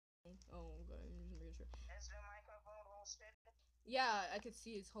Oh, okay. I'm just making sure. Is the microphone hosted? Yeah, I could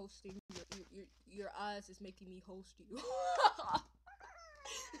see it's hosting. Your eyes is making me host you. What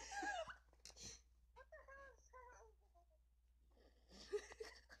the hell is that?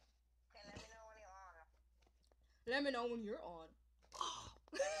 Okay, let me know when you're on. Let me know when you're on.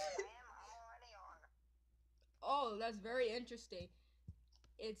 I'm already on. Oh, that's very interesting.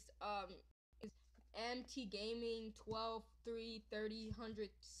 It's MT Gaming 12 3 30 100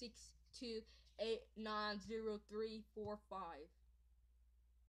 6 2 8 9 0 3 4 5.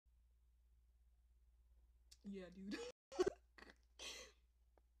 Yeah, dude.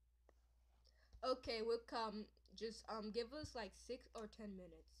 Okay, we'll come. Just give us like 6 or 10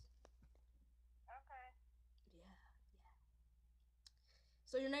 minutes. Okay. Yeah, yeah.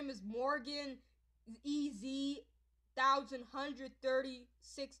 So your name is Morgan EZ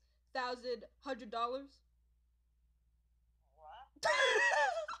 1,136,100 dollars. What? That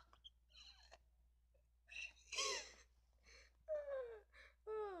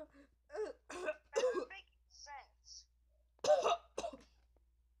doesn't make sense.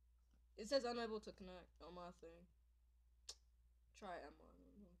 It says unable to connect on my thing. Try Emma. I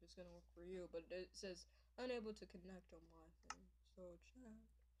don't know if it's gonna work for you, but it says unable to connect on my thing. So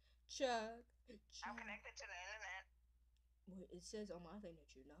check. I'm connected to the internet. Well, it says on my thing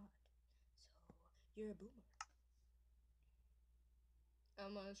that you're not. So you're a boomer.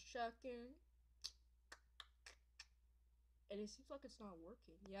 Emma's checking. And it seems like it's not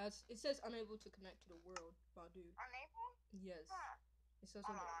working. Yeah, it says unable to connect to the world, my dude. Unable? Yes. Huh. It says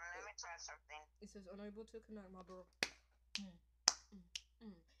Hold on, let me try something. It says unable to connect, my bro. It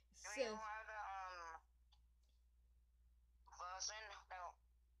Do you says have the version that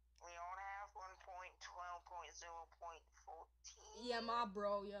we all have? 1.12.0.14. yeah, my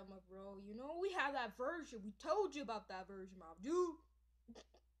bro. Yeah, my bro. You know we have that version. We told you about that version, my dude.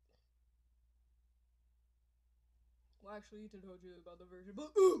 Well, actually, Ethan told you about the version,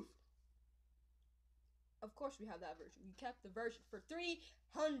 but oof. Of course, we have that version. We kept the version for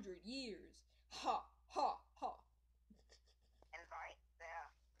 300 years. Ha ha ha. Invite there.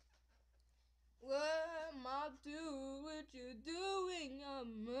 What, my dude? What you doing,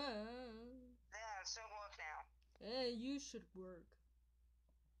 man? There, it still works now. Hey, you should work.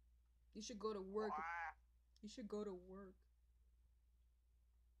 You should go to work. Why? You should go to work.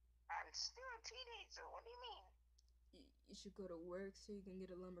 I'm still a teenager. What do you mean? You should go to work so you can get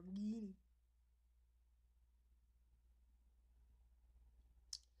a Lamborghini.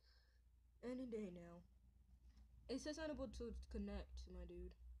 Any day now. It says unable to connect, my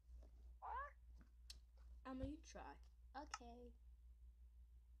dude. What? You try. Okay.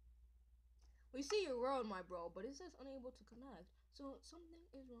 We see your world, my bro, but it says unable to connect. So something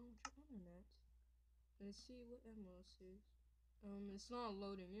is wrong with your internet. Let's see what Emma says. It's not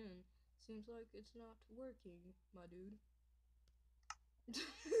loading in. Seems like it's not working, my dude.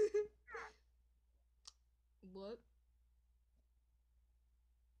 What?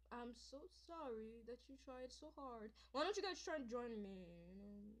 I'm so sorry that you tried so hard. Why don't you guys try and join me? You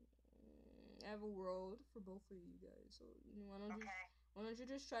know, I have a world for both of you guys. So why don't you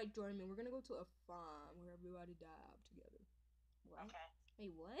just try joining me? We're gonna go to a farm where everybody dab together. What? Okay. Hey,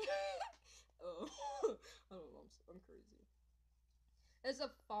 what? Oh, I don't know. I'm crazy. It's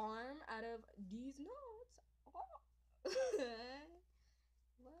a farm out of these notes. Oh.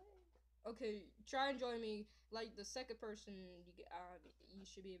 What? Okay, try and join me. Like the second person you get, you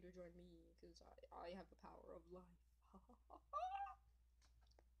should be able to join me because I have the power of life.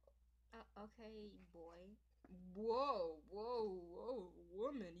 Okay, boy. Whoa,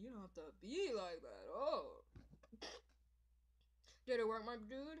 woman, you don't have to be like that. Oh, did it work, my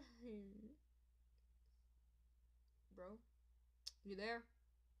dude? Bro, you there?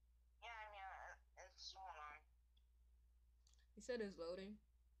 Yeah, I'm here. It's hold on. He said it's loading.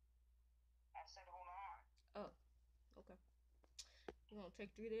 I said hold on. Oh, okay. It's gonna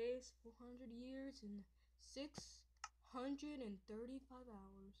take 3 days, 400 years, and 635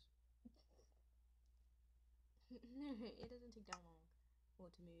 hours. It doesn't take that long.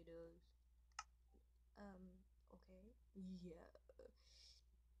 Well, to me it does. Okay. Yeah.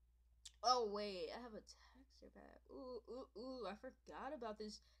 Oh, wait, I have a texture pack. Ooh, I forgot about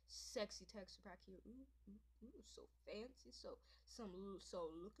this sexy texture pack here. Ooh, so fancy. So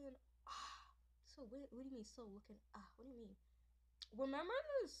looking. Ah. So, what do you mean, so looking? Ah, what do you mean? Remember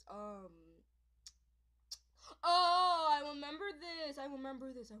this, Oh, I remember this. I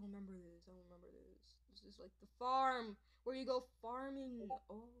remember this. I remember this. I remember this. This is like the farm where you go farming.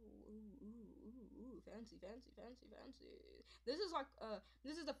 Oh, fancy, fancy, fancy, fancy. This is like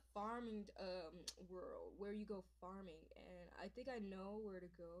this is the farming world where you go farming, and I think I know where to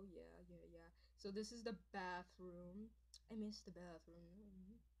go. Yeah, So this is the bathroom. I miss the bathroom.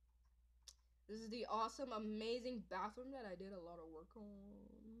 This is the awesome, amazing bathroom that I did a lot of work on.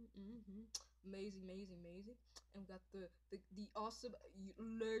 Amazing, amazing, amazing. And we got the awesome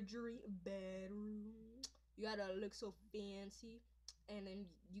luxury bedroom. You gotta look so fancy, and then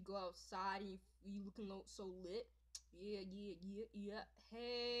you go outside and you looking so lit. Yeah.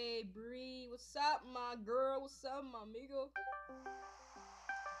 Hey, Bree, what's up, my girl? What's up, my amigo?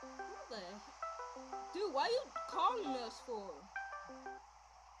 What the heck? Dude, why you calling us for?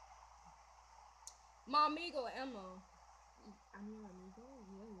 My amigo, Emma. I'm your amigo?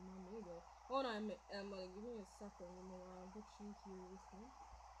 Yeah, you're my amigo. Hold on, Emma, give me a second. I'll get you here with me.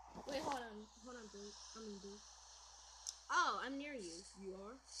 Wait, hold on, dude. Dude. Oh, I'm near you. You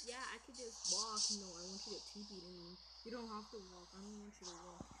are? Yeah, I could just walk. No, I want you to TP to me. You don't have to walk. I don't want you to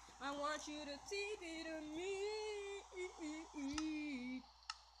walk. I want you to TP to me.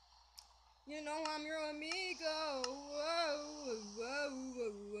 You know I'm your amigo. Whoa, whoa,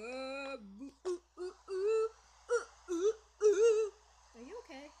 whoa, whoa. Are you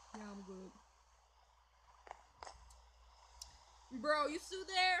okay? Yeah, I'm good. Bro, you still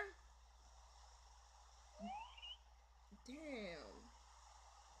there? Damn.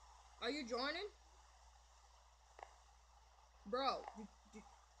 Are you joining? Bro,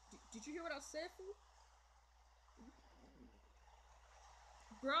 did you hear what I said, fool?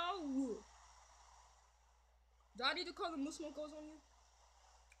 Bro! Do I need to call the Muslim goes on you?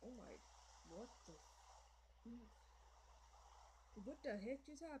 Oh my, what the? What the heck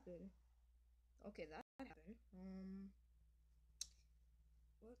just happened? Okay, that happened.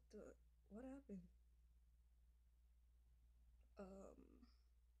 What happened?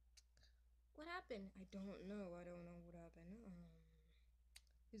 What happened? I don't know what happened.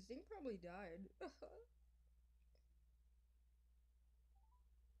 His thing probably died.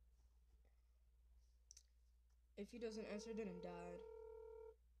 If he doesn't answer, then it died.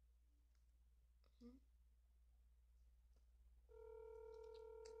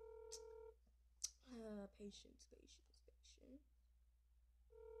 Patience.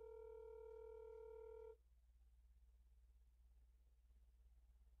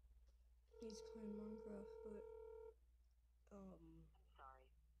 He's playing Minecraft, but I'm sorry,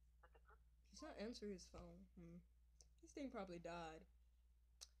 but he's not answering his phone. His thing probably died.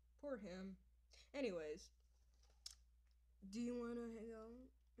 Poor him. Anyways, do you wanna hang out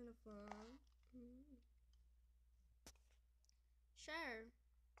in a farm? Sure.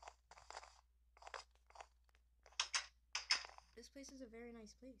 This place is a very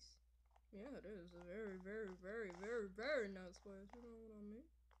nice place. Yeah, it is a very, very, very, very, very nice place. You know what I mean?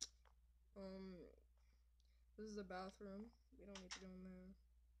 This is a bathroom. We don't need to go in there.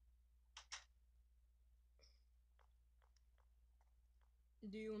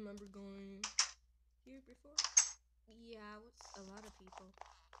 Do you remember going here before? Yeah, with a lot of people.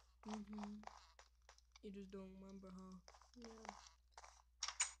 You just don't remember, huh? Yeah.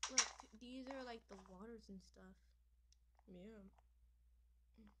 Look, these are like the waters and stuff. Yeah.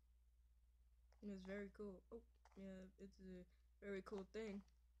 And it's very cool. Oh, yeah, it's a very cool thing.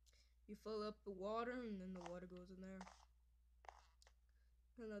 You fill up the water and then the water goes in there.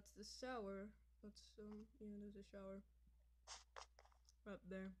 And that's the shower. That's, yeah, there's a shower. Up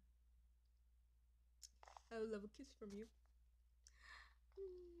there. I would love a kiss from you.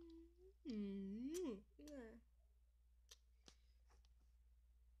 Yeah.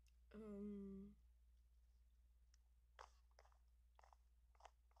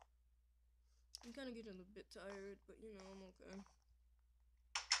 I'm kind of getting a bit tired, but you know, I'm okay.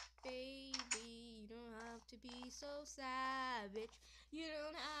 Baby, you don't have to be so savage. You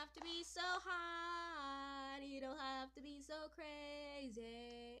don't have to be so hot. You don't have to be so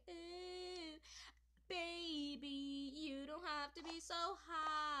crazy. Ooh. Baby, you don't have to be so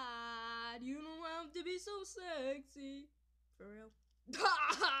hot. You don't have to be so sexy. For real?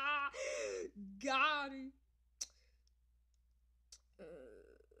 Got it.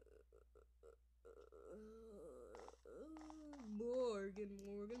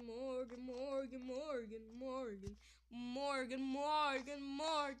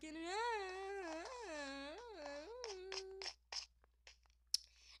 Morgan.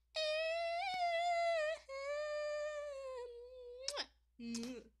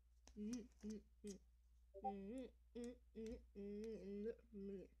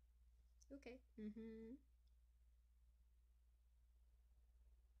 Okay.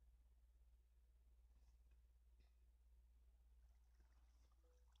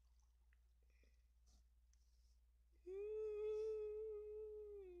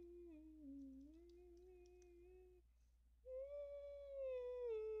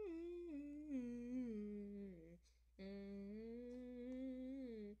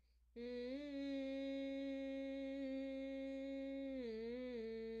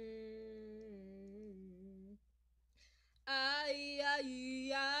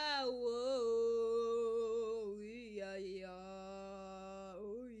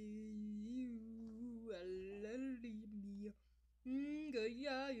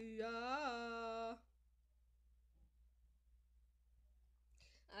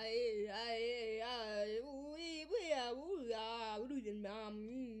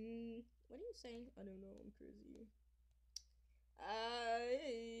 What are you saying? I don't know. I'm crazy.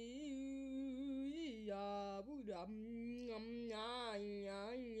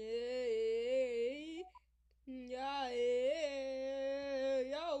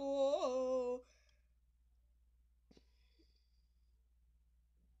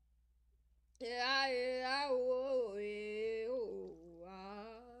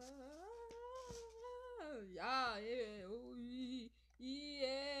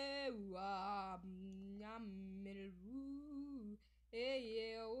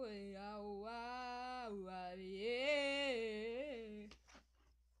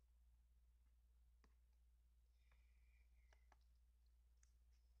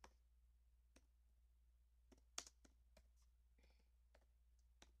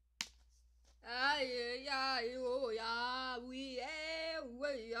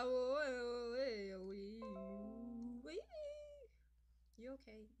 You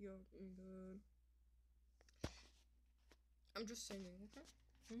okay? You're good. I'm just singing, okay?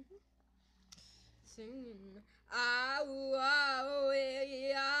 Mm-hmm. Singing.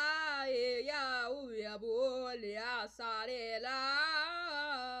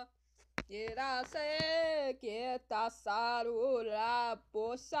 Era sé que ta sarula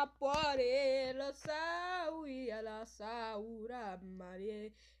posa por el saui la saura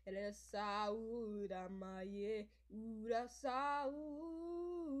marie el saura marie ura sau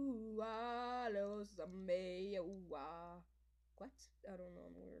los mewa. What? I don't know.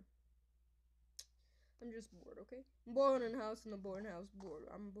 I'm weird. I'm just bored, okay? I'm bored in a house and a bored house bored.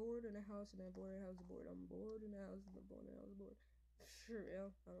 I'm bored in a house and a bored house bored. I'm bored in a house and a bored house bored. Sure, yeah.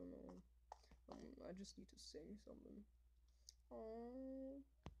 I don't know. I just need to sing something. Oh,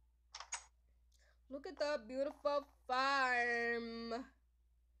 look at that beautiful farm. Oh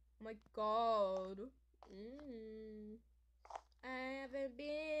my god. I haven't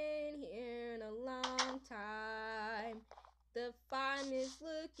been here in a long time. The farm is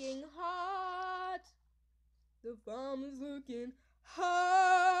looking hot. The farm is looking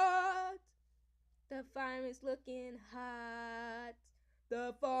hot. The farm is looking hot.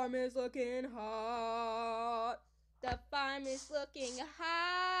 The farm is looking hot. The farm is looking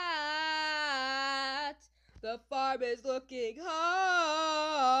hot. The farm is looking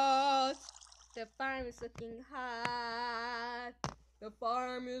hot. The farm is looking hot. The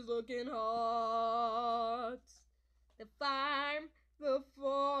farm is looking hot. The farm, the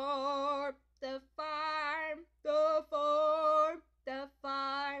farm, the farm, the farm, the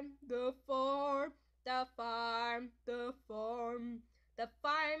farm, the farm, the farm, the farm. The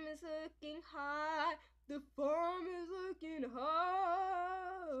farm is looking hot. The farm is looking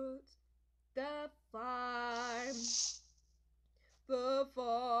hot. The farm. The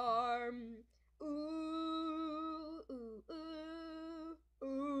farm. Ooh, ooh, ooh,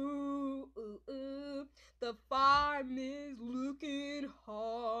 ooh, ooh, ooh. The farm is looking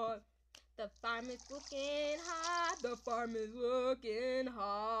hot. The farm is looking hot. The farm is looking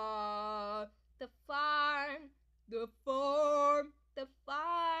hot. The farm. The farm. The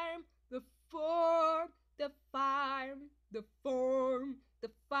farm. The farm. The farm. The farm. The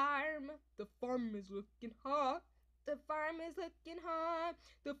farm. The farm is looking hot. The farm is looking hot.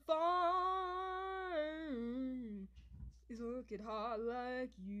 The farm is looking hot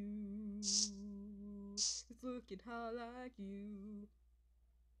like you. It's looking hot like you.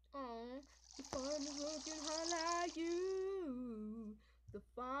 Oh, the farm is looking hot like you. The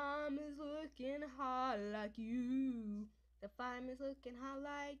farm is looking hot like you. The farm is looking hot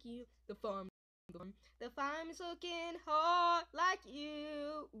like you. The farm is looking hot like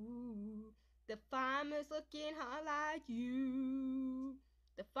you. Ooh. The farm is looking hot like you.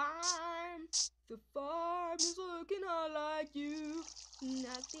 The farm is looking hot like you.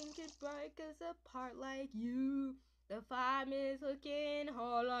 Nothing could break us apart like you. The farm is looking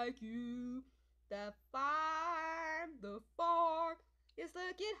hot like you. The farm is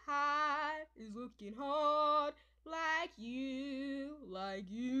looking hot, like you,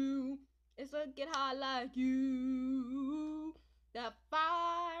 It's looking hot like you. The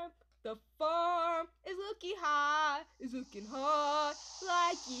farm is looking hot, like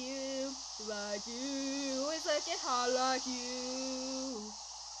you, It's looking hot like you.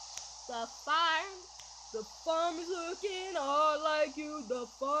 The farm is looking hot like you. The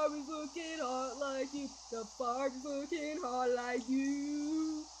farm is looking hot like you. The farm is looking hot like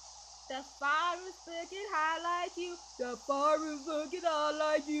you. The farm is looking hot like you. The farm is looking hot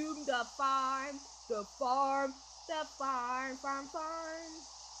like you. The farm, farm.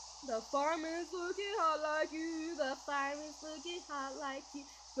 The farmer's looking hot like you. The farmer's looking hot like you.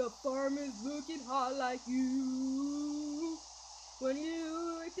 The farmer's looking hot like you. When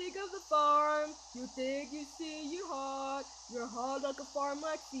you think of the farm, you think you see you hot. You're hot like a farm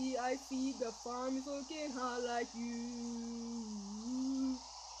like sea. I see the farm is looking hot like you.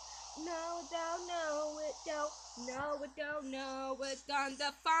 No, it don't, no, it don't. No, it don't, no, it don't.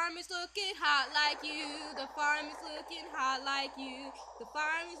 The farm is looking hot like you. The farm is looking hot like you. The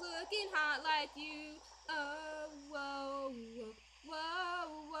farm is looking hot like you. Oh, whoa, whoa,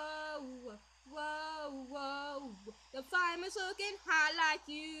 whoa, whoa, whoa, whoa. The farm is looking hot like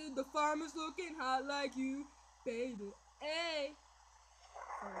you. The farm is looking hot like you, baby. Hey.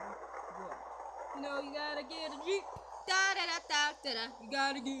 You know you gotta get a Jeep. Da da da da da da. You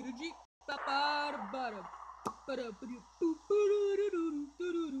gotta get a Jeep. Ba ba da ba da. Ba da ba da. Boo boo doo doo doo doo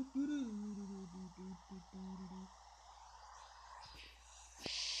doo doo doo doo doo doo doo.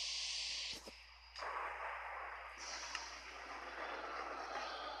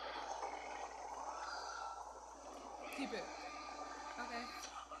 Keep it. Okay.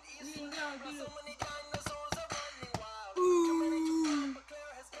 You know, do the. Ooh.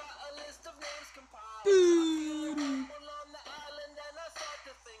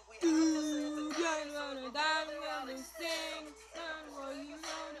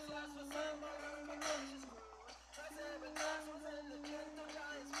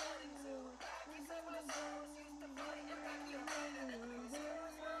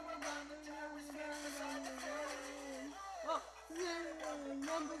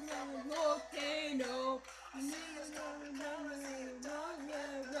 Volcano.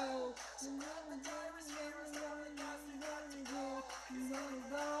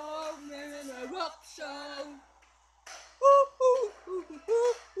 Rock show.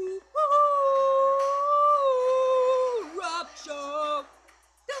 Rock show.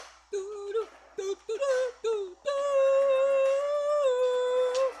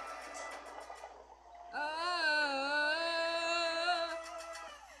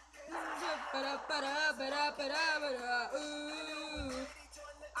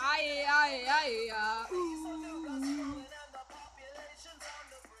 Aye, aye, aye, aye.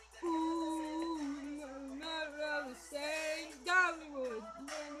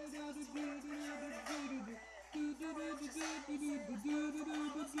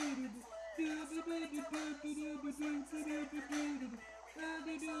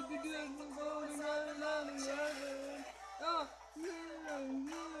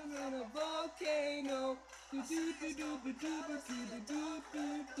 Volcano.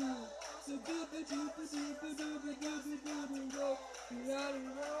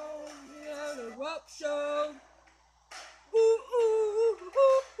 Rock show.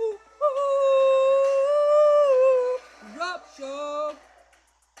 Rock show.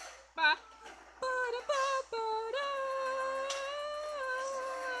 Ba ba da ba ba da.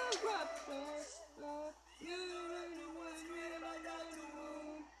 Rock show.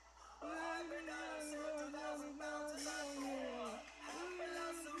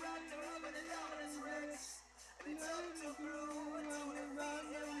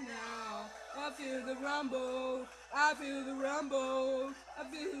 I feel the rumble, I feel the rumble, I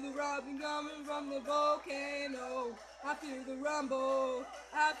feel the rumbling coming from the volcano. I feel the rumble,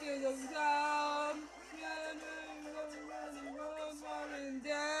 I feel the sound, running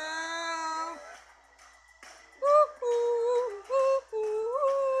down.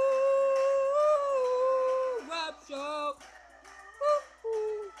 Rap show.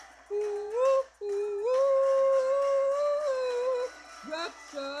 Rap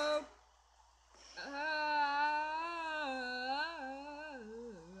show.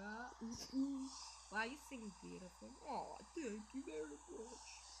 Wow, you sing beautiful. Oh, thank you very much.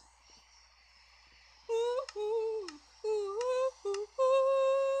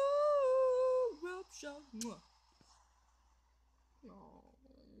 Rap show. What?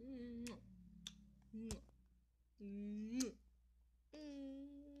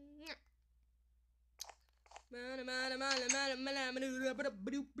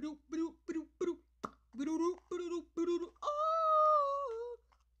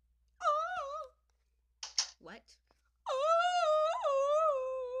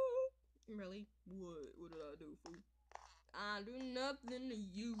 Really? What did I do, fool? I do nothing to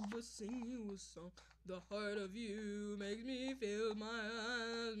you but sing you a song. The heart of you makes me feel my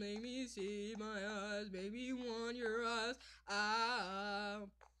eyes, make me see my eyes, make me want your eyes.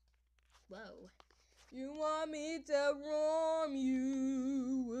 Whoa. You want me to warm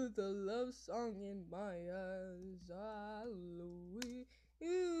you with a love song in my eyes. Hallelujah.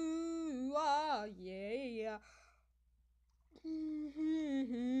 Yeah. What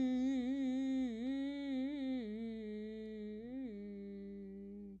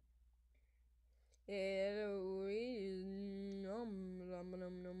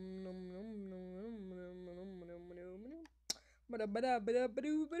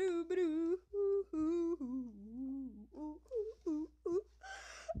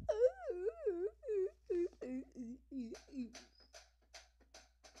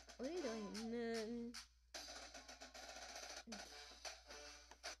are you doing?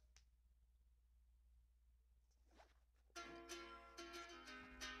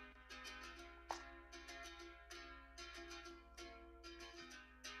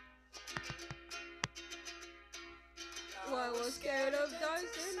 I was scared of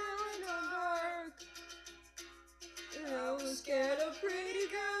dice and now I know dark. And I was scared of pretty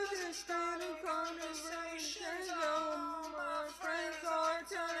girls and started conversations. Now my friends are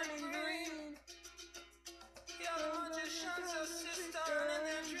turning green. Young magicians of sister in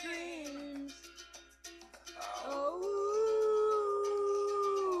their dreams. Oh,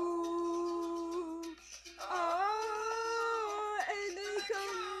 and they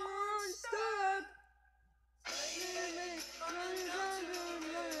come unstuck.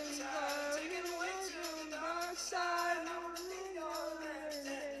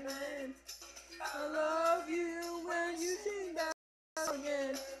 I love you when you sing that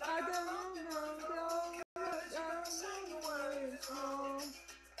again. I don't know, I don't sing the words wrong.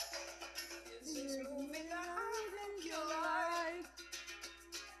 This movie that I think you like.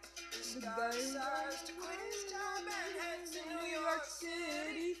 This guy decides to quit his job and head to New York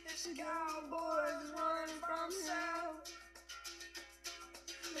City. This cowboy's running from hell.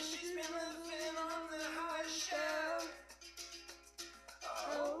 But she's been living on the high shelf.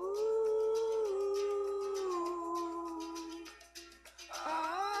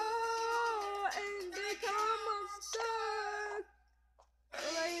 And they come unstuck.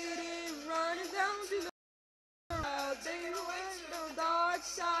 Lady running down to the road. They went to the dark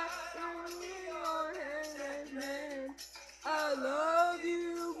side. Your hand, man. I love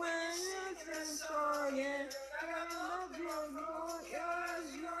you when you're strong. And I love you more.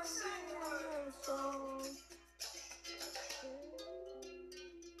 You're singing a song.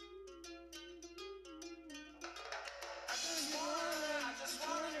 I just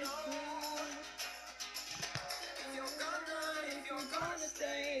wanna know if you're gonna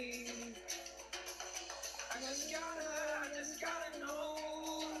stay. I just gotta know.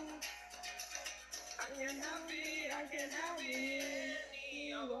 I can't have it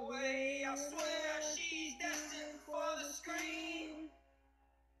any other way. I swear she's destined for the screen.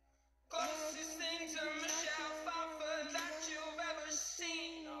 Closest thing to Michelle Pfeiffer that you've ever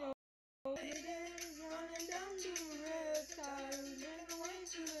seen. Running down to the red tide, running away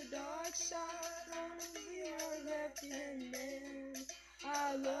to the dark side. Wanna be your left-hand man.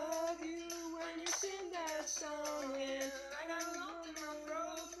 I love you when you sing that song, and I got a lump in my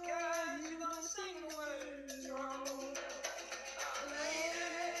throat 'cause you don't sing the words wrong.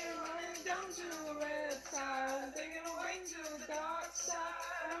 Lady, running down to the red tide, taking away to the dark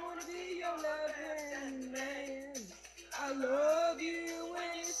side. I wanna be your left-hand man. I love you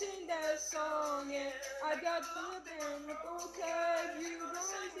when you sing that song, and I got flipping because you don't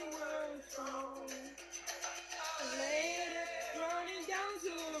sing the words wrong. Lady, running down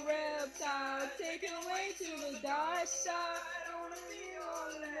to the reptile, taken away to the dark side. I wanna be your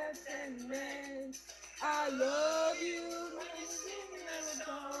left-hand man. I love you when you sing that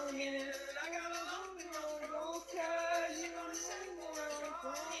song, and I got a lump in my throat 'cause you don't sing the words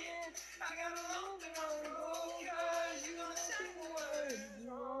wrong. I got a lump in my throat 'cause you don't sing the words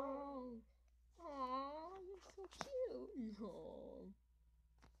wrong. Aww, you're so cute. Aww.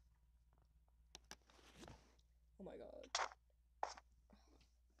 Oh my god.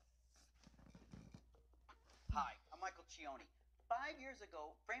 Hi, I'm Michael Cioni. 5 years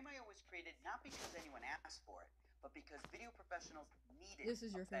ago, Frame.io was created not because anyone asked for it, but because video professionals needed This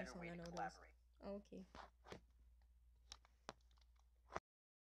is your a better theme song, way I to know this. collaborate. Oh, okay.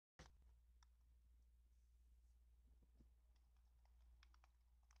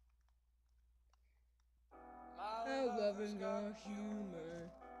 My lover's got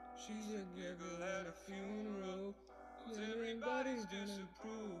humor. She's a giggle at a funeral. Who's everybody's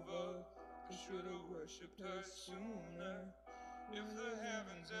disapproval. I should've worshipped her sooner. If the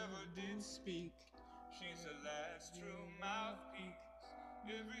heavens ever did speak, she's the last true mouthpiece.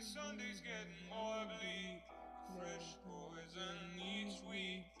 Every Sunday's getting more bleak. Fresh poison each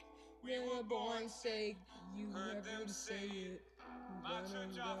week. We were born sick, you heard them say it. My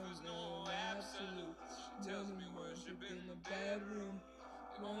church offers no absolutes. She tells me worship in the bedroom.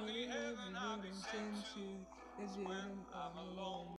 If only heaven I'll be sent to. Is it I'm alone?